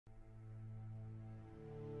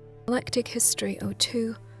Galactic History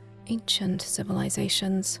 02, Ancient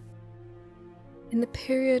Civilizations. In the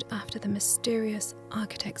period after the mysterious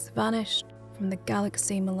architects vanished from the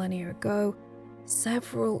galaxy millennia ago,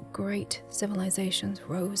 several great civilizations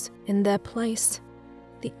rose. In their place,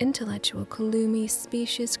 the intellectual Kulumi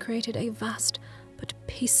species created a vast but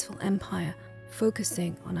peaceful empire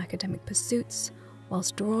focusing on academic pursuits,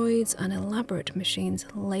 whilst droids and elaborate machines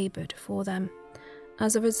labored for them.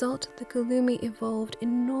 As a result, the Kulumi evolved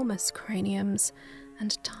enormous craniums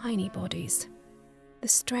and tiny bodies. The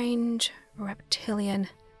strange reptilian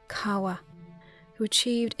Kawa, who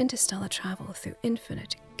achieved interstellar travel through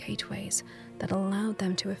infinite gateways that allowed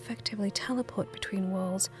them to effectively teleport between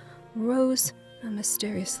worlds, rose and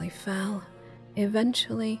mysteriously fell,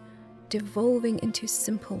 eventually devolving into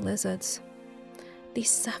simple lizards. The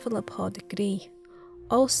cephalopod Gri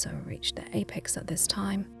also reached their apex at this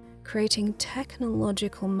time, creating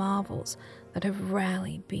technological marvels that have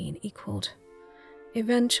rarely been equaled.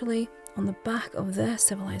 Eventually, on the back of their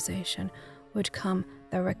civilization would come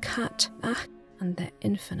the Rakat and their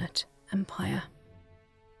infinite empire.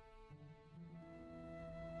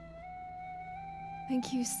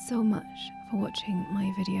 Thank you so much for watching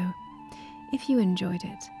my video. If you enjoyed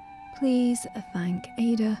it, please thank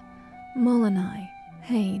Ada, Molinai,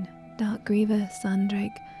 Hain, Dark Griever,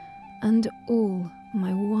 Sandrake, and all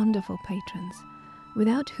my wonderful patrons,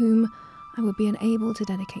 without whom I would be unable to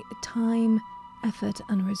dedicate the time, effort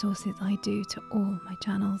and resources I do to all my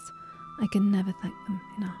channels. I can never thank them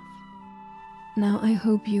enough. Now I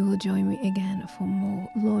hope you will join me again for more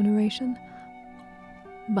lore narration,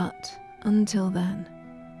 but until then,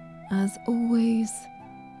 as always,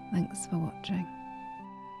 thanks for watching.